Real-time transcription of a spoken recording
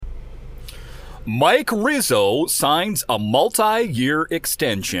Mike Rizzo signs a multi-year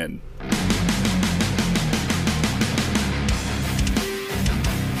extension.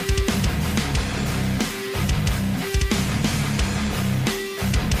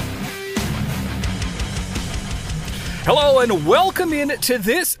 Hello and welcome in to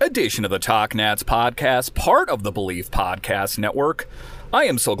this edition of the Talk Nats podcast, part of the Belief Podcast Network. I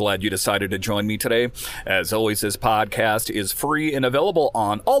am so glad you decided to join me today. As always, this podcast is free and available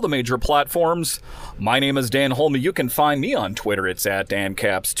on all the major platforms. My name is Dan Holme. You can find me on Twitter. It's at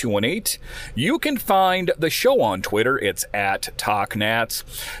DanCaps218. You can find the show on Twitter. It's at TalkNats.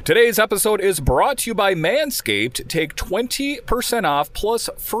 Today's episode is brought to you by Manscaped. Take 20% off plus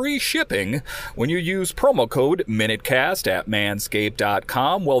free shipping when you use promo code MinuteCast at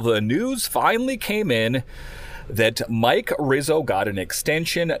Manscaped.com. Well, the news finally came in that Mike Rizzo got an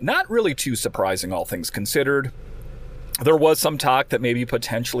extension. Not really too surprising, all things considered. There was some talk that maybe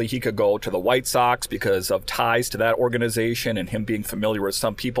potentially he could go to the White Sox because of ties to that organization and him being familiar with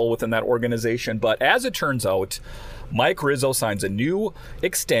some people within that organization. But as it turns out, Mike Rizzo signs a new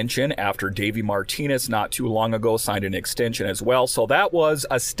extension after Davey Martinez not too long ago signed an extension as well. So that was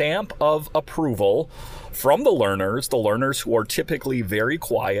a stamp of approval from the learners who are typically very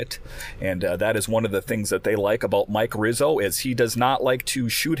quiet. And that is one of the things that they like about Mike Rizzo is he does not like to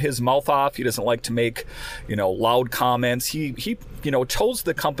shoot his mouth off. He doesn't like to make, loud comments. He toes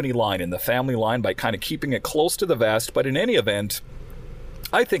the company line and the family line by kind of keeping it close to the vest. But in any event,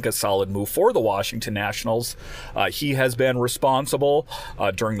 I think a solid move for the Washington Nationals. He has been responsible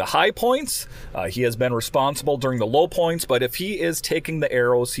during the high points. He has been responsible during the low points. But if he is taking the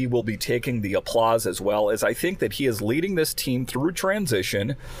arrows, he will be taking the applause as well, as I think that he is leading this team through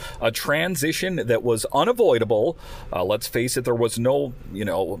transition, a transition that was unavoidable. Let's face it, there was no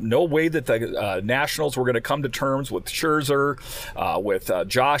way that the Nationals were going to come to terms with Scherzer, with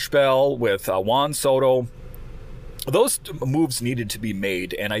Josh Bell, with Juan Soto. Those moves needed to be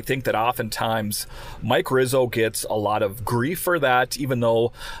made, and I think that oftentimes Mike Rizzo gets a lot of grief for that, even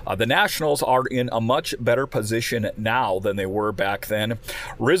though the Nationals are in a much better position now than they were back then.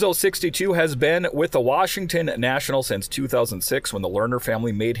 Rizzo, 62, has been with the Washington Nationals since 2006 when the Lerner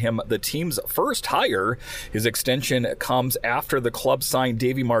family made him the team's first hire. His extension comes after the club signed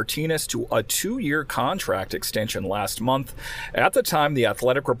Davey Martinez to a 2-year contract extension last month. At the time, The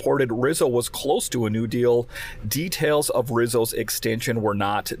Athletic reported Rizzo was close to a new deal. Details of Rizzo's extension were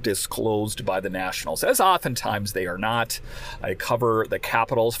not disclosed by the Nationals, as oftentimes they are not. I cover the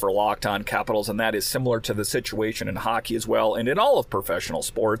Capitals for Locked On Capitals, and that is similar to the situation in hockey as well, and in all of professional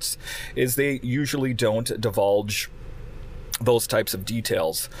sports, is they usually don't divulge those types of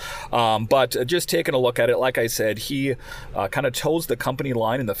details. But just taking a look at it, like I said, he kind of toes the company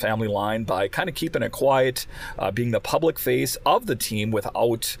line and the family line by kind of keeping it quiet, being the public face of the team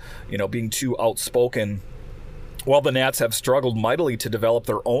without, being too outspoken. While the Nats have struggled mightily to develop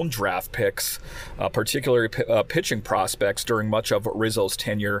their own draft picks, particularly pitching prospects during much of Rizzo's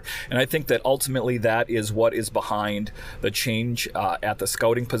tenure. And I think that ultimately that is what is behind the change at the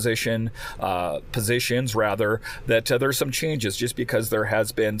scouting positions, that there's some changes just because there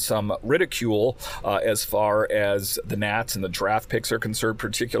has been some ridicule as far as the Nats and the draft picks are concerned,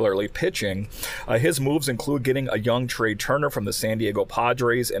 particularly pitching. His moves include getting a young Trey Turner from the San Diego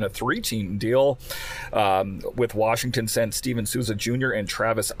Padres in a 3-team deal with Washington sent Steven Souza Jr. and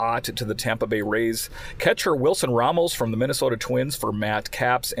Travis Ott to the Tampa Bay Rays. Catcher Wilson Ramos from the Minnesota Twins for Matt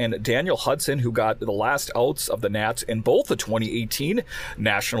Capps, and Daniel Hudson, who got the last outs of the Nats in both the 2018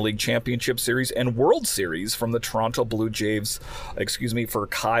 National League Championship Series and World Series from the Toronto Blue Jays, for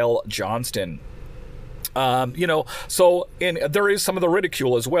Kyle Johnston. There is some of the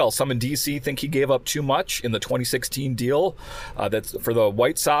ridicule as well. Some in D.C. think he gave up too much in the 2016 deal that's for the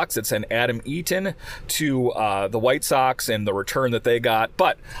White Sox. It sent Adam Eaton to the White Sox and the return that they got.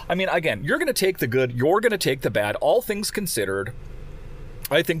 But, again, you're going to take the good, you're going to take the bad, all things considered.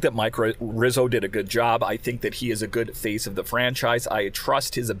 I think that Mike Rizzo did a good job. I think that he is a good face of the franchise. I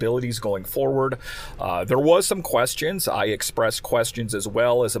trust his abilities going forward. There was some questions. I expressed questions as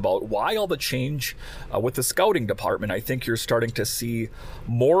well as about why all the change with the scouting department. I think you're starting to see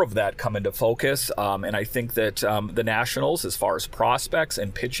more of that come into focus. And I think that the Nationals, as far as prospects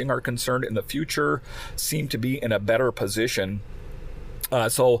and pitching are concerned in the future, seem to be in a better position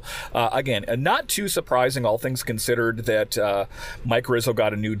Again, not too surprising, all things considered, that Mike Rizzo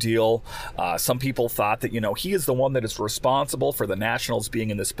got a new deal. Some people thought that, he is the one that is responsible for the Nationals being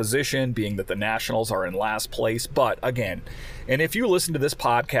in this position, being that the Nationals are in last place. But again, and if you listen to this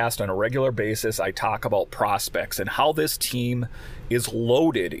podcast on a regular basis, I talk about prospects and how this team is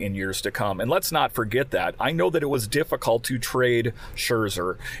loaded in years to come. And let's not forget that. I know that it was difficult to trade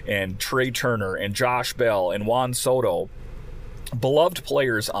Scherzer and Trey Turner and Josh Bell and Juan Soto, beloved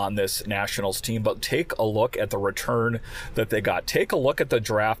players on this Nationals team, but take a look at the return that they got. Take a look at the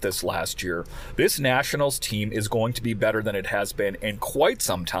draft this last year. This Nationals team is going to be better than it has been in quite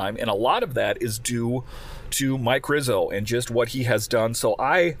some time, and a lot of that is due to Mike Rizzo and just what he has done. So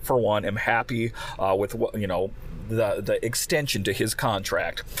I, for one, am happy with what, the extension to his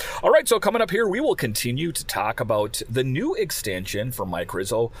contract. All right, so coming up here, we will continue to talk about the new extension for Mike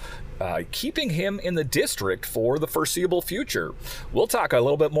Rizzo, keeping him in the district for the foreseeable future. We'll talk a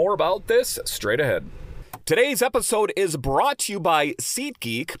little bit more about this straight ahead. Today's episode is brought to you by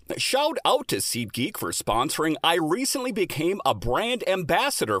SeatGeek. Shout out to SeatGeek for sponsoring. I recently became a brand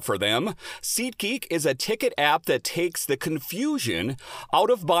ambassador for them. SeatGeek is a ticket app that takes the confusion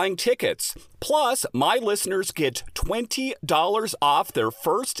out of buying tickets. Plus, my listeners get $20 off their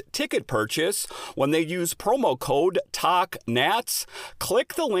first ticket purchase when they use promo code TALKNATS.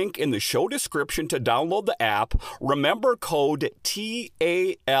 Click the link in the show description to download the app. Remember code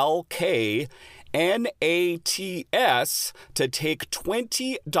TALKNATS to take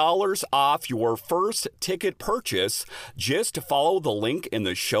 $20 off your first ticket purchase. Just follow the link in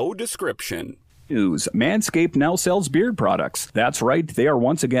the show description. News. Manscaped now sells beard products. That's right, they are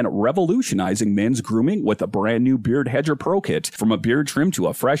once again revolutionizing men's grooming with a brand new Beard Hedger Pro Kit. From a beard trim to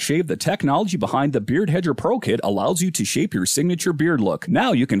a fresh shave, the technology behind the Beard Hedger Pro Kit allows you to shape your signature beard look.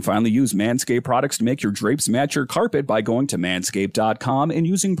 Now you can finally use Manscaped products to make your drapes match your carpet by going to manscaped.com and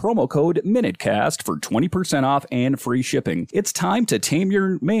using promo code MINUTECAST for 20% off and free shipping. It's time to tame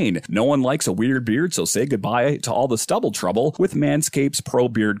your mane. No one likes a weird beard, so say goodbye to all the stubble trouble with Manscaped's Pro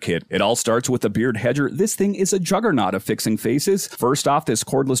Beard Kit. It all starts with the Beard Hedger. This thing is a juggernaut of fixing faces. First off, this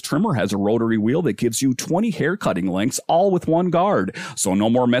cordless trimmer has a rotary wheel that gives you 20 hair cutting lengths, all with one guard. So no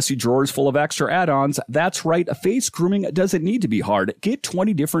more messy drawers full of extra add-ons. That's right, face grooming doesn't need to be hard. Get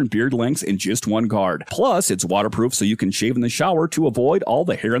 20 different beard lengths in just one guard. Plus, it's waterproof so you can shave in the shower to avoid all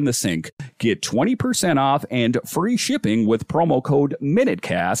the hair in the sink. Get 20% off and free shipping with promo code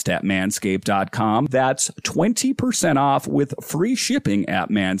MINUTECAST at manscaped.com. That's 20% off with free shipping at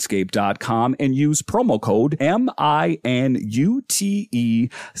manscaped.com and use promo code MINUTECAST.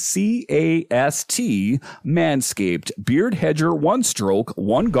 Manscaped Beard Hedger, one stroke,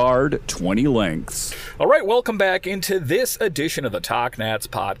 one guard, 20 lengths. All right, welcome back into this edition of the Talk Nats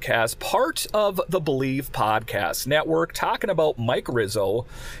podcast, part of the Believe Podcast Network, talking about Mike Rizzo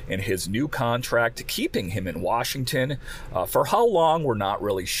and his new contract, keeping him in Washington. For how long, we're not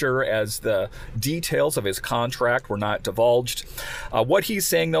really sure, as the details of his contract were not divulged. What he's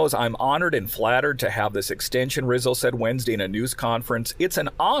saying, though, is I'm honored and flattered to have this extension. Rizzo said Wednesday in a news conference, "It's an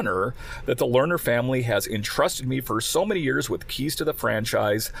honor that the Lerner family has entrusted me for so many years with keys to the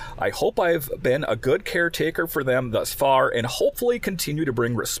franchise. I hope I've been a good caretaker for them thus far and hopefully continue to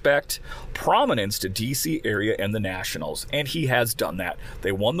bring respect, prominence to DC area and the Nationals." And he has done that.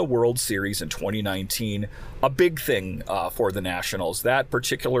 They won the World Series in 2019, a big thing for the Nationals. That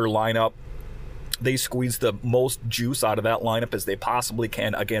particular lineup, they squeeze the most juice out of that lineup as they possibly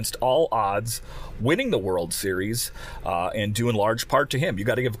can against all odds, winning the World Series, and due in large part to him. You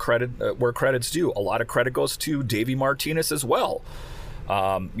got to give credit where credit's due. A lot of credit goes to Davey Martinez as well.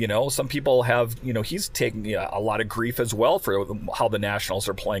 Some people have, he's taken a lot of grief as well for how the Nationals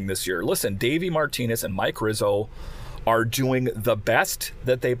are playing this year. Listen, Davey Martinez and Mike Rizzo are doing the best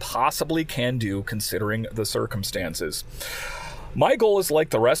that they possibly can do considering the circumstances. My goal is, like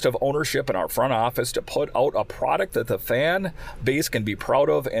the rest of ownership in our front office, to put out a product that the fan base can be proud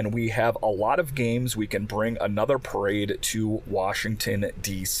of, and we have a lot of games we can bring another parade to Washington,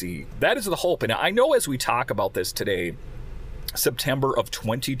 D.C. That is the hope. And I know as we talk about this today, September of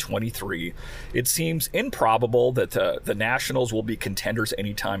 2023, it seems improbable that the Nationals will be contenders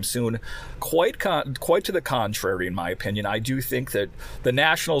anytime soon. Quite to the contrary, in my opinion. I do think that the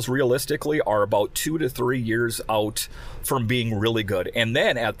Nationals realistically are about 2 to 3 years out from being really good. And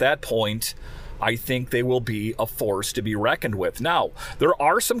then at that point, I think they will be a force to be reckoned with. Now, there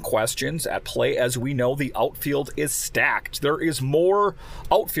are some questions at play. As we know, the outfield is stacked. There is more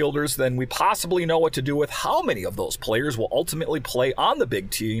outfielders than we possibly know what to do with. How many of those players will ultimately play on the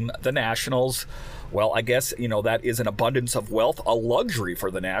big team, the Nationals? Well, I guess, that is an abundance of wealth, a luxury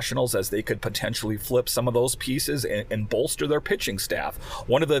for the Nationals, as they could potentially flip some of those pieces and bolster their pitching staff.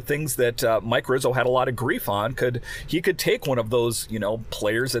 One of the things that Mike Rizzo had a lot of grief on, he could take one of those,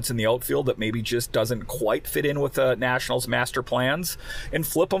 players that's in the outfield that maybe just doesn't quite fit in with the Nationals' master plans and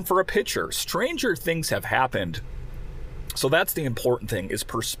flip them for a pitcher. Stranger things have happened. So that's the important thing, is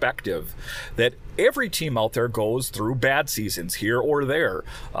perspective, that every team out there goes through bad seasons here or there.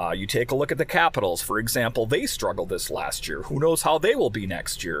 You take a look at the Capitals, for example. They struggled this last year. Who knows how they will be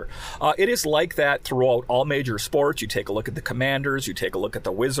next year? It is like that throughout all major sports. You take a look at the Commanders, you take a look at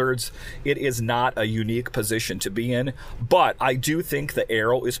the Wizards. It is not a unique position to be in, but I do think the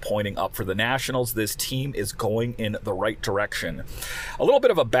arrow is pointing up for the Nationals. This team is going in the right direction. A little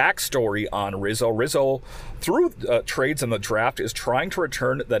bit of a backstory on Rizzo. Rizzo, through trades in the draft, is trying to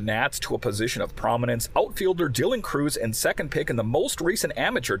return the Nats to a position of prominence. Outfielder Dylan Cruz, and second pick in the most recent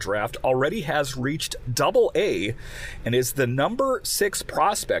amateur draft, already has reached Double-A and is the number 6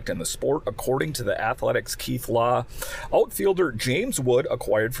 prospect in the sport, according to the Athletic's Keith Law. Outfielder James Wood,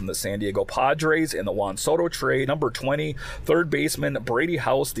 acquired from the San Diego Padres in the Juan Soto trade. Number 20, third baseman Brady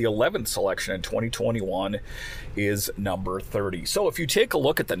House, the 11th selection in 2021, is number 30. So if you take a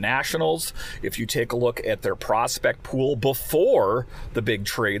look at the Nationals, if you take a look at their prospect pool before the big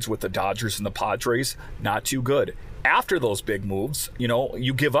trades with the Dodgers and the Padres, not too good. After those big moves,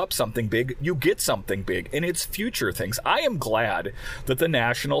 you give up something big, you get something big, and it's future things. I am glad that the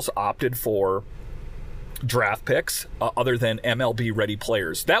Nationals opted for draft picks other than MLB ready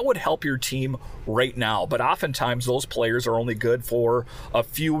players. That would help your team right now, but oftentimes those players are only good for a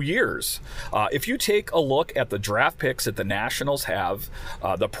few years. If you take a look at the draft picks that the Nationals have,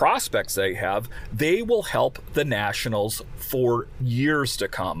 the prospects they have, they will help the Nationals for years to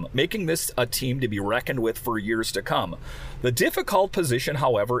come, making this a team to be reckoned with for years to come. The difficult position,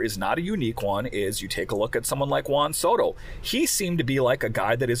 however, is not a unique one. Is you take a look at someone like Juan Soto. He seemed to be like a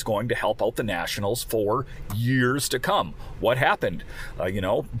guy that is going to help out the Nationals for years to come. What happened?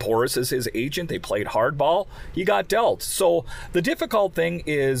 Boris is his agent. They played hardball. He got dealt. So the difficult thing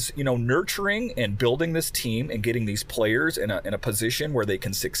is, nurturing and building this team and getting these players in a position where they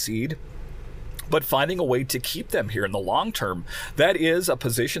can succeed, but finding a way to keep them here in the long term. That is a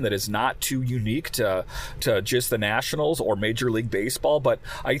position that is not too unique to just the Nationals or Major League Baseball, but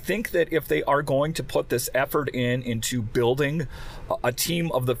I think that if they are going to put this effort into building a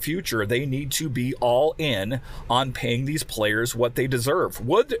team of the future, they need to be all in on paying these players what they deserve.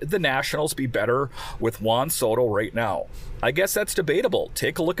 Would the Nationals be better with Juan Soto right now? I guess that's debatable.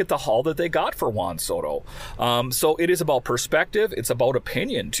 Take a look at the haul that they got for Juan Soto. So it is about perspective. It's about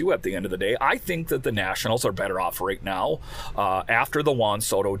opinion, too, at the end of the day. I think that the Nationals are better off right now after the Juan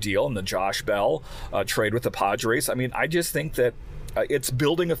Soto deal and the Josh Bell trade with the Padres. I just think that it's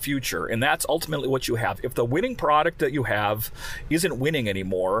building a future, and that's ultimately what you have. If the winning product that you have isn't winning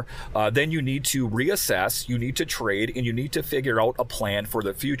anymore, then you need to reassess, you need to trade, and you need to figure out a plan for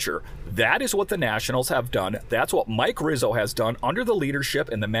the future. That is what the Nationals have done. That's what Mike Rizzo has done under the leadership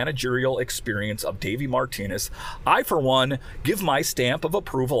and the managerial experience of Davey Martinez. I, for one, give my stamp of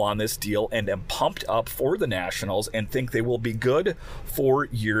approval on this deal and am pumped up for the Nationals and think they will be good for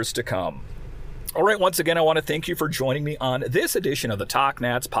years to come. All right, once again, I want to thank you for joining me on this edition of the Talk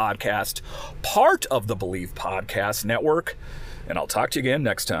Nats podcast, part of the Believe Podcast Network, and I'll talk to you again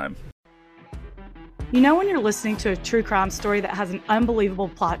next time. When you're listening to a true crime story that has an unbelievable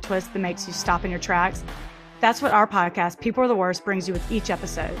plot twist that makes you stop in your tracks? That's what our podcast, People Are the Worst, brings you with each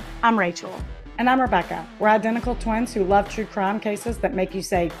episode. I'm Rachel. And I'm Rebecca. We're identical twins who love true crime cases that make you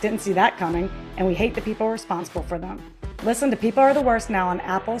say, didn't see that coming, and we hate the people responsible for them. Listen to People Are the Worst now on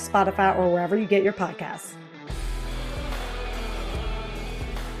Apple, Spotify, or wherever you get your podcasts.